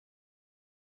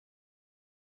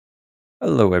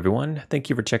Hello everyone,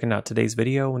 thank you for checking out today's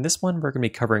video. In this one, we're going to be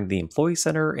covering the Employee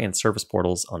Center and service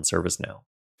portals on ServiceNow.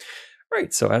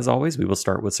 Alright, so as always, we will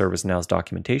start with ServiceNow's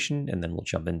documentation and then we'll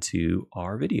jump into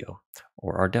our video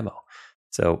or our demo.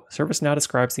 So ServiceNow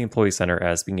describes the Employee Center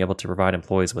as being able to provide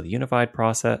employees with a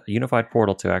unified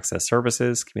portal to access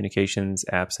services, communications,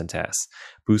 apps, and tasks,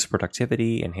 boost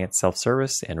productivity, enhance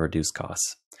self-service, and reduce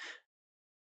costs.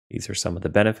 These are some of the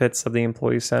benefits of the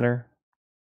Employee Center.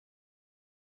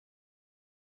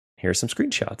 Here's some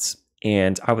screenshots.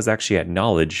 And I was actually at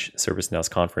Knowledge, ServiceNow's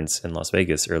conference in Las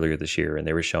Vegas earlier this year, and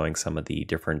they were showing some of the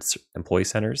different employee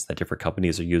centers that different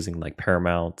companies are using, like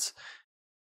Paramount.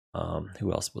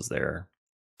 Who else was there?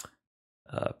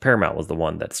 Paramount was the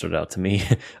one that stood out to me.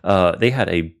 They had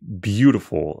a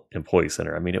beautiful employee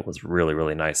center. I mean, it was really,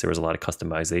 really nice. There was a lot of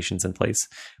customizations in place,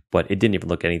 but it didn't even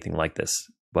look anything like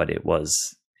this. But it was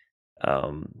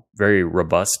very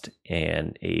robust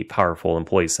and a powerful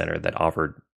employee center that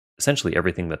offered essentially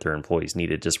everything that their employees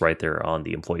needed just right there on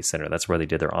the employee center. That's where they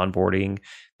did their onboarding.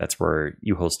 That's where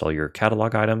you host all your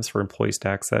catalog items for employees to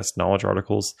access, knowledge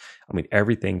articles. I mean,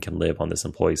 everything can live on this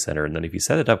employee center. And then if you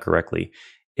set it up correctly,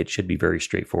 it should be very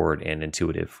straightforward and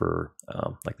intuitive for,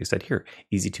 like they said here,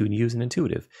 easy to use and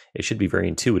intuitive. It should be very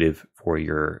intuitive for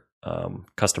your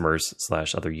customers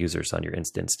 / other users on your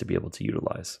instance to be able to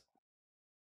utilize.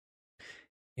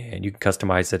 And you can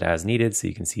customize it as needed. So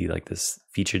you can see like this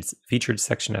featured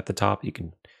section at the top. You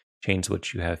can change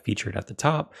what you have featured at the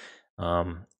top.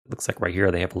 Looks like right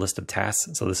here they have a list of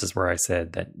tasks. So this is where I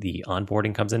said that the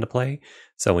onboarding comes into play.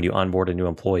 So when you onboard a new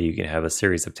employee, you can have a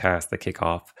series of tasks that kick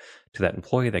off to that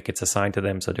employee that gets assigned to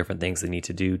them. So different things they need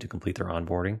to do to complete their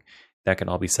onboarding. That can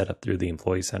all be set up through the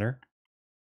Employee Center.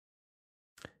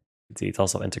 You can see it's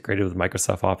also integrated with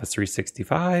Microsoft Office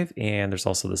 365. And there's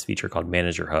also this feature called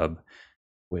Manager Hub,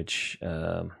 which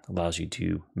allows you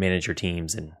to manage your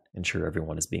teams and ensure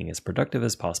everyone is being as productive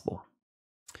as possible.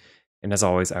 And as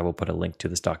always, I will put a link to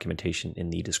this documentation in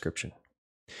the description.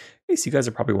 Okay, so you guys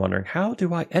are probably wondering, how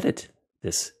do I edit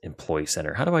this Employee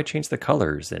Center? How do I change the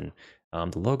colors and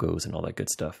the logos and all that good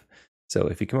stuff? So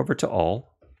if you come over to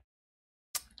All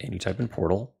and you type in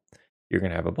Portal, you're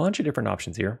going to have a bunch of different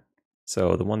options here.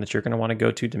 So the one that you're going to want to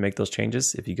go to make those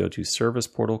changes, if you go to Service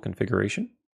Portal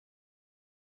Configuration,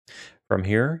 from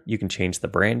here, you can change the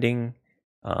branding.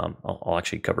 I'll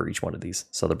actually cover each one of these.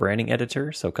 So the branding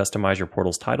editor, so customize your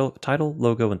portal's title,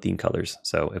 logo, and theme colors.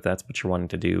 So if that's what you're wanting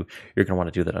to do, you're going to want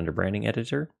to do that under branding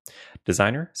editor.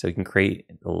 Designer, so you can create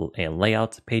and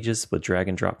layout pages with drag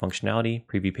and drop functionality,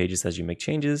 preview pages as you make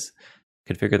changes,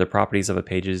 configure the properties of a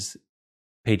pages,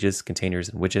 containers,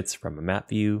 and widgets from a map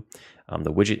view.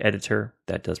 The widget editor,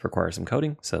 that does require some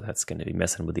coding. So that's going to be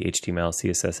messing with the HTML,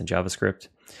 CSS, and JavaScript.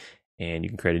 And you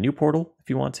can create a new portal if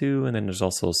you want to, and then there's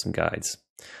also some guides.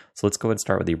 So let's go ahead and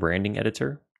start with the branding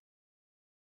editor.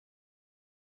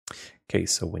 Okay,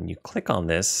 so when you click on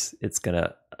this, it's going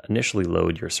to initially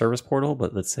load your service portal,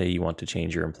 but let's say you want to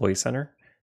change your employee center.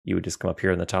 You would just come up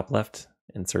here in the top left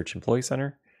and search employee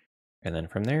center. And then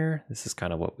from there, this is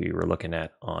kind of what we were looking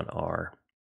at on our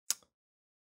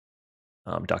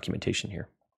documentation here.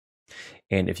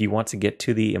 And if you want to get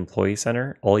to the Employee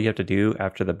Center, all you have to do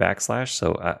after the /,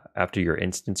 so after your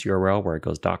instance URL where it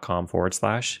goes .com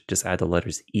 /, just add the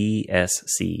letters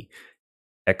ESC,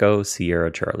 Echo Sierra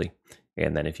Charlie.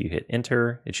 And then if you hit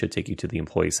enter, it should take you to the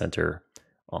Employee Center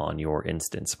on your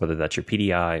instance, whether that's your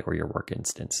PDI or your work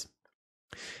instance.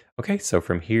 Okay, so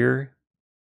from here,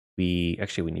 we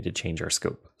need to change our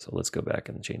scope. So let's go back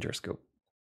and change our scope.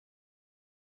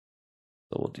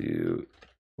 So we'll do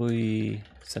Employee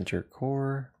Center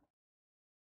Core.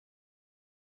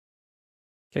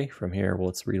 Okay, from here, well,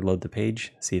 let's reload the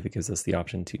page, see if it gives us the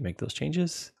option to make those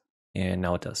changes. And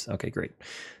now it does. Okay, great.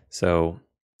 So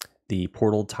the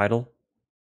portal title,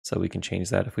 so we can change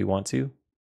that if we want to.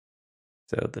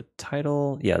 So the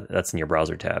title, yeah, that's in your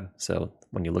browser tab. So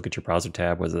when you look at your browser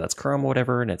tab, whether that's Chrome or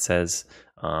whatever, and it says,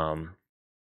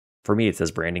 for me, it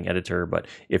says branding editor, but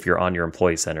if you're on your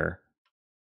Employee Center,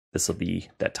 this will be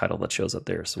that title that shows up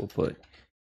there. So we'll put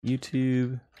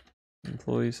YouTube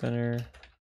Employee Center.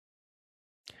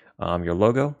 Your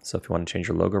logo. So if you want to change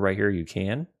your logo right here, you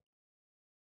can.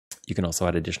 You can also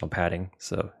add additional padding.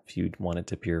 So if you want it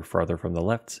to appear farther from the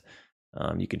left,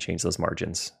 you can change those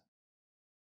margins.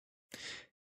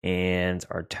 And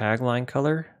our tagline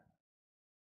color.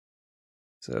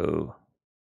 So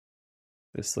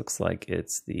this looks like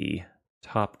it's the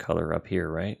top color up here,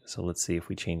 right? So let's see if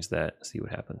we change that, see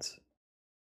what happens.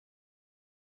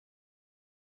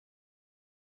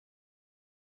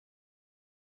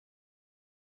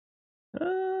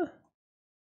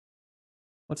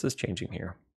 What's this changing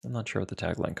here? I'm not sure what the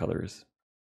tagline color is.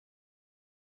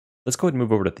 Let's go ahead and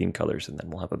move over to theme colors, and then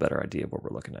we'll have a better idea of what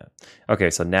we're looking at.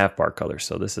 Okay, so nav bar colors.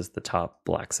 So this is the top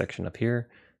black section up here.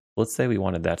 Let's say we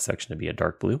wanted that section to be a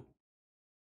dark blue.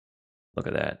 Look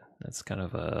at that. That's kind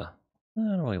of a, I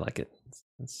don't really like it.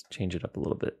 Let's change it up a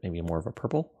little bit, maybe more of a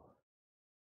purple.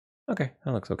 Okay,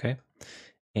 that looks okay.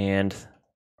 And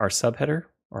our subheader,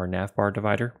 our nav bar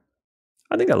divider,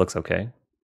 I think that looks okay.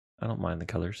 I don't mind the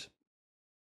colors.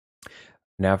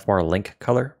 Nav bar link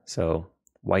color, so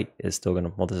white is still going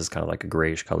to, well, this is kind of like a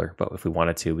grayish color, but if we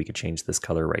wanted to, we could change this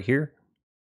color right here.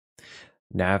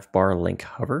 Nav bar link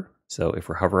hover, so if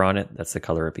we hover on it, that's the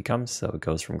color it becomes, so it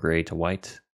goes from gray to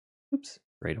white. Oops,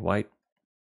 gray to white.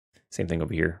 Same thing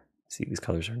over here. See, these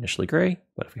colors are initially gray,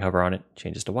 but if we hover on it, it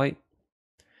changes to white.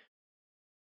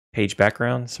 Page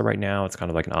background, so right now it's kind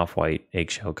of like an off-white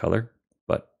eggshell color,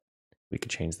 but we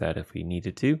could change that if we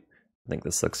needed to. I think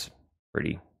this looks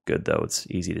pretty good though. It's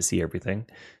easy to see everything.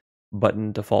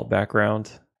 Button default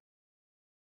background.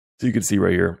 So you can see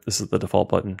right here, this is the default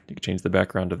button. You can change the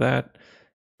background of that.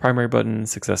 Primary button,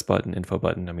 success button, info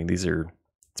button. I mean, it's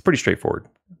pretty straightforward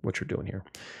what you're doing here.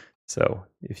 So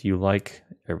if you like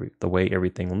the way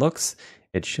everything looks,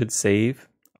 it should save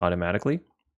automatically.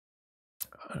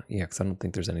 Yeah, because I don't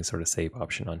think there's any sort of save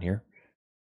option on here.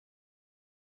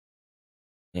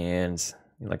 And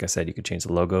like I said, you could change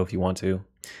the logo if you want to.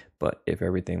 But if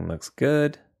everything looks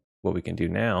good, what we can do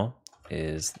now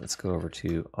is let's go over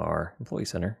to our Employee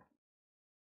Center.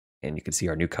 And you can see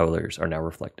our new colors are now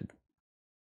reflected.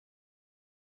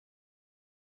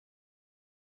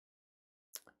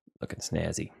 Looking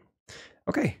snazzy.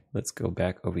 Okay, let's go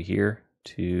back over here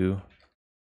to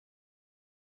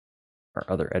our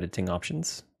other editing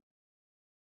options.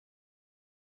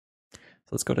 So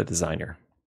let's go to Designer.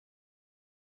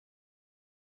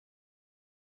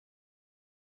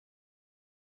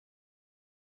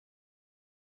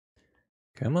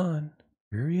 Come on,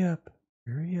 hurry up,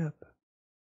 hurry up.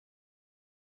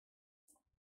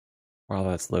 While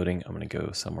that's loading, I'm going to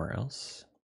go somewhere else.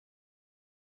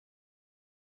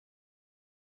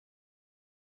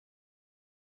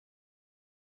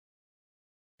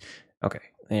 Okay,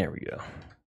 there we go.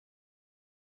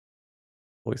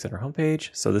 Employee Center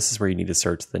homepage. So this is where you need to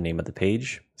search the name of the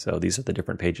page. So these are the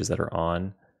different pages that are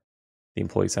on the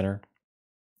Employee Center.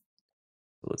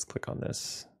 So let's click on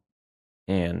this.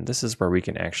 And this is where we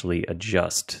can actually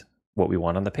adjust what we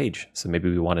want on the page. So maybe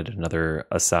we wanted another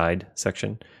aside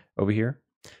section over here.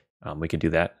 We can do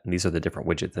that. And these are the different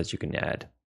widgets that you can add.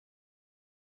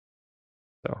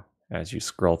 So as you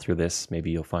scroll through this, maybe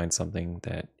you'll find something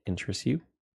that interests you.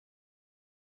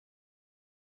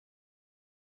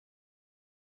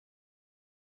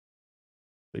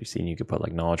 So you've seen you could put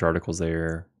like knowledge articles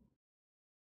there.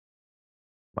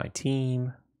 My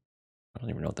team. I don't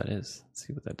even know what that is. Let's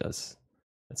see what that does.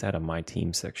 Let's add a my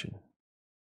team section.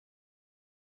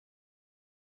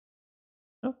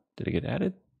 Oh, did it get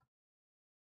added?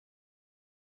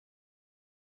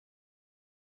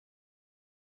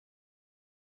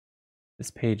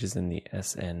 This page is in the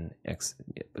SNX,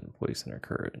 but Employee Center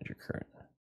current and your current.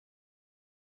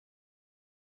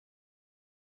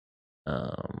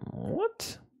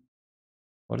 What?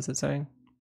 What is it saying?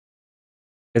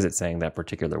 Is it saying that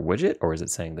particular widget, or is it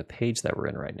saying the page that we're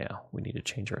in right now? We need to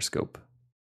change our scope.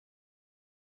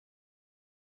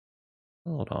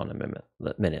 Hold on a minute.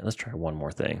 Let's try one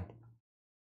more thing.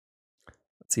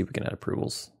 Let's see if we can add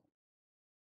approvals.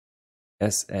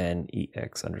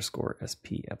 SNEX_SP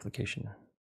application.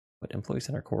 What Employee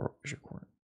Center core is your core?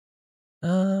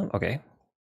 Okay.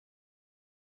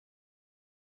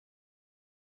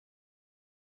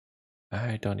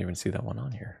 I don't even see that one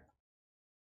on here.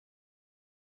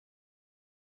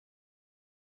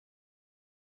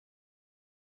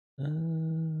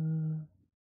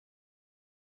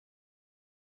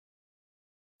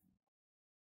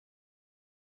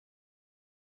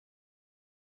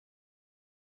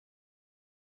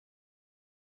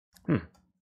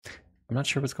 I'm not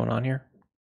sure what's going on here.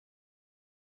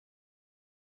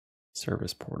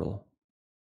 Service portal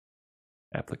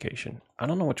application. I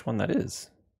don't know which one that is.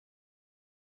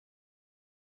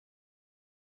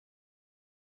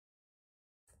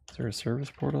 Is there a service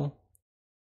portal?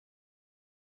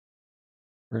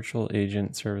 Virtual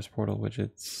agent service portal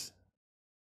widgets.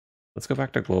 Let's go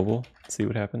back to global, see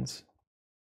what happens.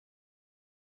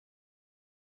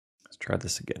 Let's try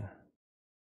this again.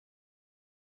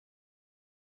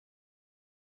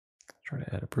 Try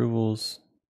to add approvals.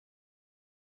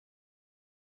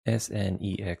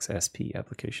 SNEXSP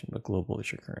application, but global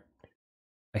is your current.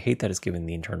 I hate that it's given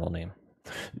the internal name.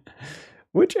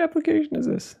 Which application is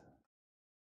this?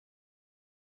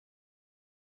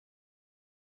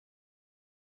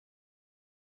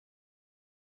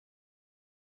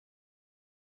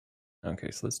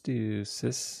 Okay, so let's do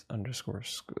sys underscore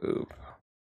scope.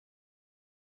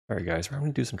 All right, guys, we're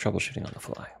going to do some troubleshooting on the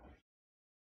fly.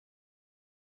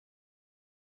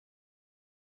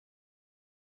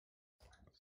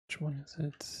 Which one is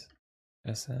it?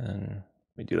 SN.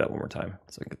 Let me do that one more time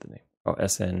so I can get the name. Oh,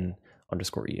 SN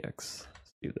underscore EX. Let's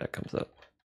see if that comes up.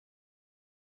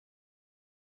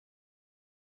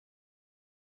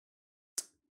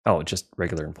 Oh, just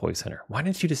regular employee center. Why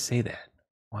didn't you just say that?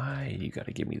 Why you got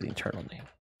to give me the internal name?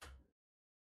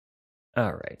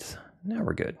 All right, now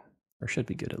we're good, or should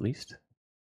be good at least.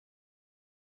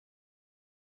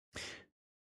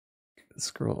 Let's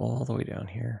scroll all the way down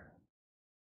here.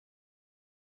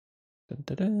 Dun,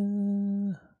 dun,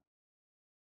 dun.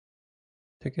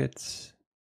 Tickets.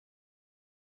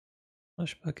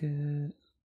 Flush bucket.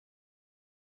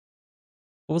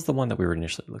 What was the one that we were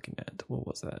initially looking at? What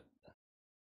was that?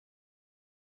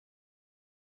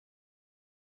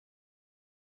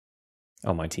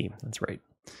 Oh, my team. That's right.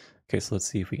 Okay, so let's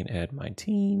see if we can add my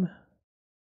team.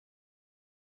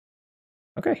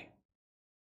 Okay.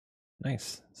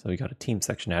 Nice. So we got a team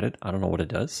section added. I don't know what it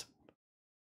does.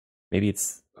 Maybe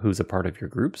it's who's a part of your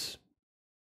groups.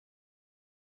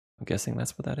 I'm guessing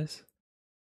that's what that is.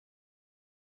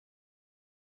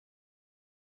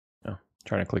 Oh,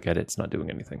 trying to click edit. It's not doing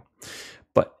anything.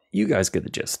 But you guys get the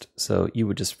gist. So you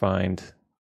would just find...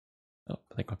 Oh,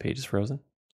 I think my page is frozen.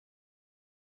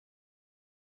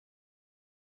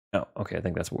 Oh, okay. I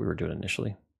think that's what we were doing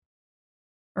initially.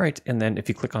 All right. And then if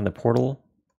you click on the portal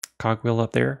cogwheel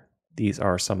up there, these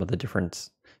are some of the different...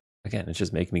 Again, it's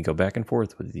just making me go back and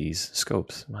forth with these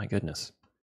scopes. My goodness.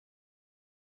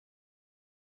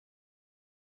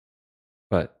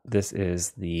 But this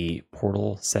is the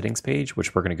portal settings page,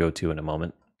 which we're going to go to in a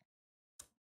moment.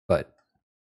 But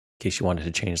in case you wanted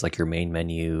to change like your main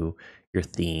menu, your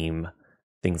theme,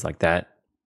 things like that,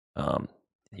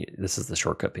 this is the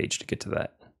shortcut page to get to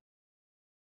that.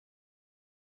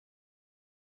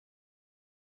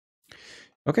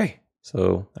 Okay,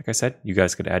 so like I said, you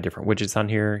guys could add different widgets on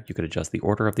here. You could adjust the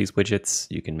order of these widgets.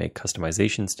 You can make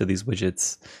customizations to these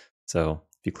widgets. So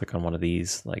if you click on one of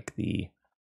these, like the,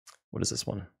 what is this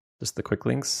one? Just the quick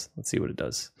links. Let's see what it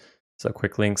does. So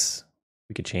quick links,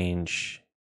 we could change.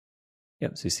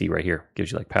 Yep, so you see right here,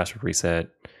 gives you like password reset,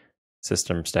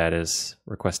 system status,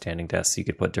 request standing desk. So you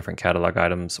could put different catalog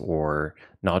items or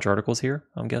knowledge articles here,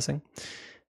 I'm guessing.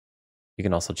 You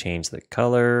can also change the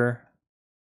color.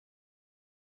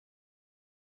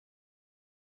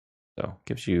 So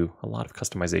gives you a lot of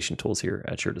customization tools here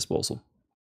at your disposal.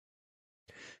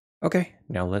 Okay,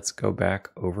 now let's go back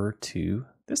over to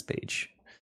this page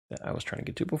that I was trying to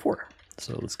get to before.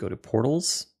 So let's go to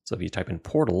portals. So if you type in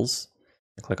portals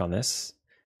and click on this,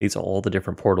 these are all the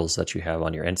different portals that you have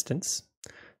on your instance.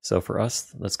 So for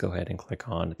us, let's go ahead and click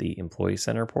on the Employee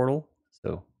Center portal.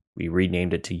 So we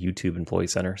renamed it to YouTube Employee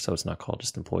Center, so it's not called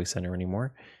just Employee Center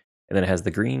anymore. And then it has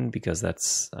the green because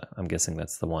that's, I'm guessing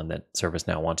that's the one that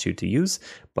ServiceNow wants you to use.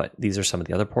 But these are some of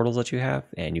the other portals that you have,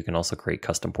 and you can also create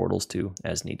custom portals too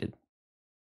as needed.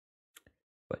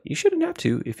 But you shouldn't have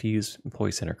to if you use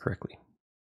Employee Center correctly.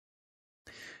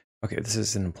 Okay, this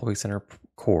is an Employee Center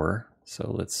core. So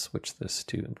let's switch this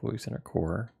to Employee Center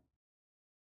core.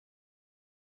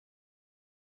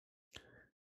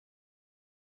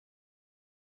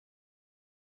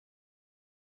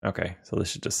 Okay, so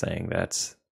this is just saying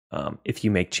that if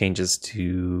you make changes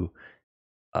to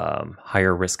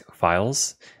higher risk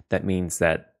files, that means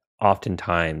that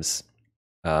oftentimes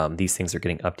these things are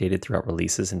getting updated throughout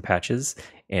releases and patches.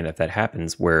 And if that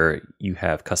happens where you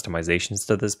have customizations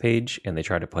to this page and they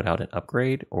try to put out an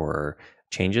upgrade or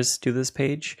changes to this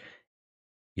page,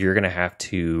 you're going to have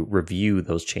to review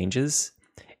those changes.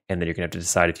 And then you're going to have to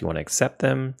decide if you want to accept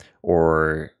them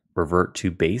or revert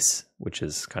to base, which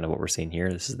is kind of what we're seeing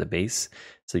here. This is the base.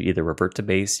 So you either revert to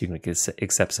base, you can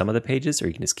accept some of the pages, or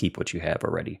you can just keep what you have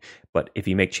already. But if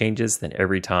you make changes, then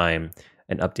every time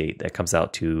an update that comes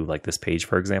out to like this page,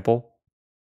 for example,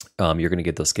 you're going to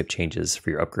get those skip changes for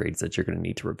your upgrades that you're going to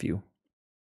need to review.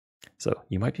 So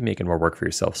you might be making more work for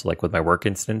yourself. So like with my work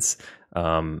instance,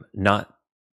 not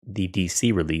the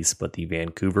DC release, but the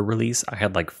Vancouver release, I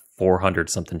had like 400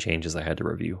 something changes I had to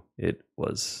review. It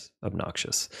was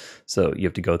obnoxious. So you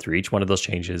have to go through each one of those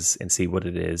changes and see what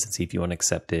it is and see if you want to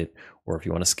accept it or if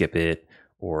you want to skip it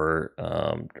or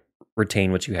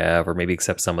retain what you have or maybe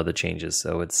accept some of the changes.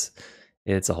 So it's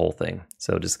a whole thing.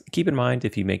 So just keep in mind,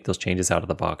 if you make those changes out of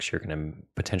the box, you're going to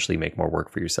potentially make more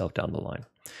work for yourself down the line.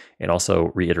 And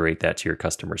also reiterate that to your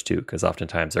customers too, because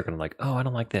oftentimes they're going to like, oh, I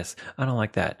don't like this. I don't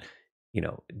like that. You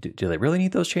know, do they really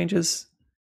need those changes?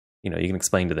 You know, you can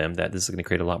explain to them that this is going to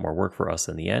create a lot more work for us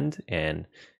in the end. And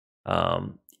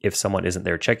if someone isn't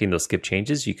there checking those skip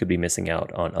changes, you could be missing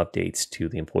out on updates to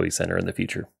the Employee Center in the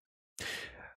future.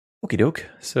 Okie doke.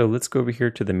 So let's go over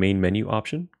here to the main menu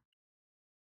option.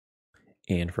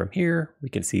 And from here, we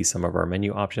can see some of our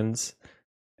menu options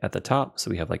at the top. So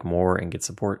we have like more and get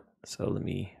support. So let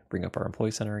me bring up our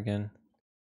Employee Center again.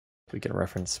 We can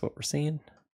reference what we're seeing.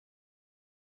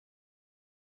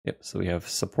 Yep, so we have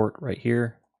support right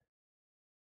here.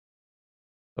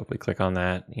 So if we click on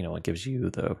that, it gives you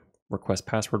the request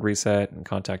password reset and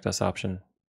contact us option.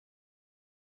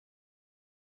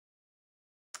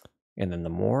 And then the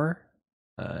more,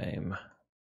 I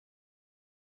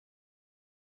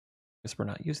guess we're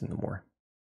not using the more.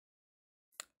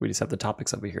 We just have the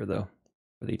topics over here though,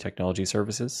 for the technology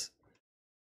services.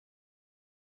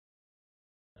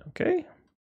 Okay.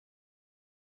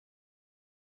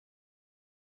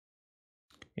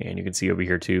 And you can see over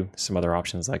here too, some other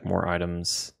options like more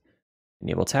items,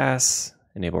 enable tasks,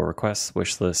 enable requests,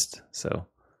 wish list. So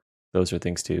those are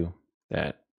things too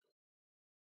that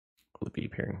will be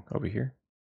appearing over here.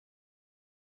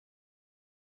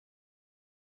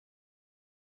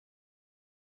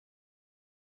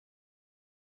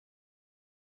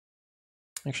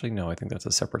 Actually, no, I think that's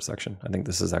a separate section. I think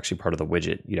this is actually part of the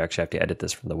widget. You'd actually have to edit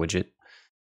this from the widget,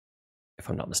 if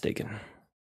I'm not mistaken.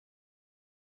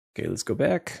 Okay, let's go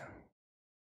back.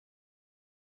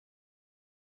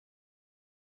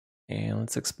 And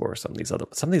let's explore some of these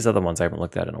other ones I haven't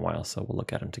looked at in a while, so we'll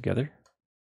look at them together.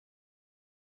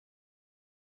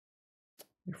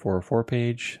 Your 404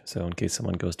 page, so in case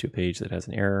someone goes to a page that has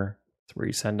an error, that's where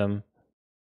you send them.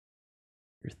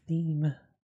 Your theme.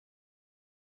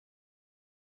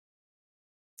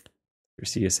 Your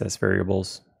CSS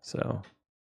variables, so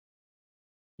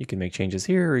you can make changes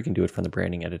here or you can do it from the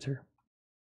branding editor.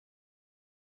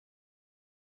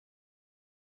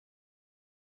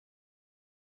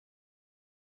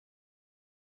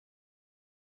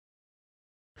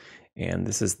 And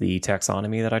this is the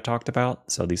taxonomy that I talked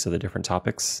about. So these are the different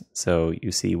topics. So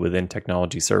you see within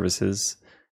technology services,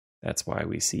 that's why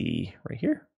we see right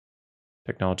here,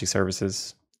 technology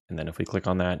services. And then if we click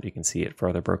on that, you can see it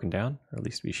further broken down, or at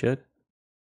least we should.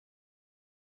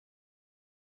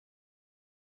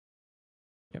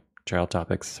 Yep, child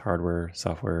topics, hardware,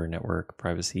 software, network,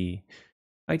 privacy,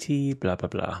 IT, blah, blah,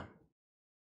 blah.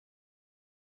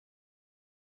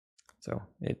 So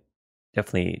it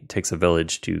definitely takes a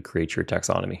village to create your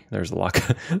taxonomy. There's a lot,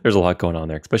 there's a lot going on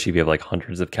there, especially if you have like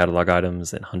hundreds of catalog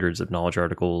items and hundreds of knowledge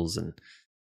articles, and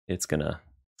it's gonna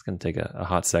take a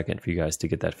hot second for you guys to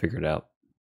get that figured out.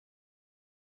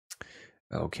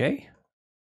 Okay.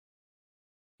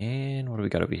 And what do we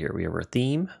got over here? We have our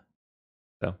theme.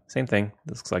 So same thing.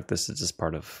 This looks like this is just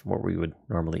part of what we would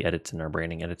normally edit in our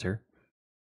branding editor.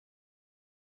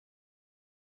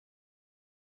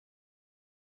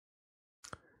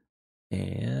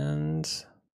 And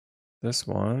this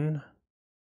one,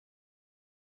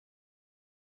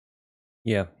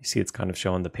 yeah, you see it's kind of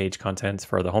showing the page contents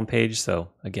for the home page. So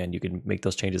again, you can make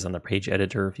those changes on the page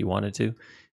editor if you wanted to.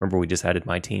 Remember, we just added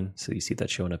my team, so you see that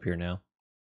showing up here now.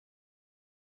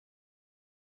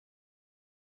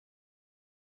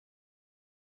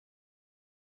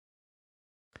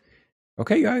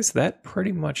 Okay, guys, that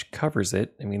pretty much covers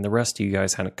it. I mean, the rest you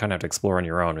guys kind of have to explore on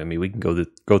your own. I mean, we can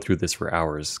go through this for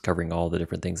hours, covering all the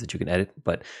different things that you can edit,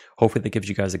 but hopefully that gives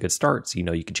you guys a good start. So,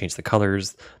 you can change the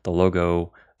colors, the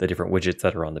logo, the different widgets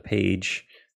that are on the page,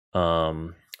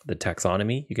 the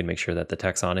taxonomy. You can make sure that the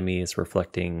taxonomy is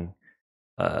reflecting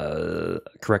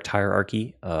correct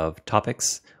hierarchy of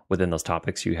topics. Within those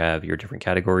topics, you have your different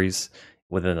categories.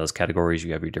 Within those categories,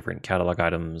 you have your different catalog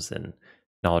items and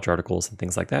knowledge articles and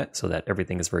things like that, so that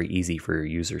everything is very easy for your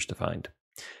users to find.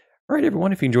 All right,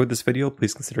 everyone, if you enjoyed this video,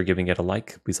 please consider giving it a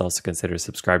like. Please also consider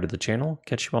subscribe to the channel.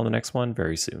 Catch you on the next one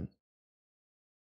very soon.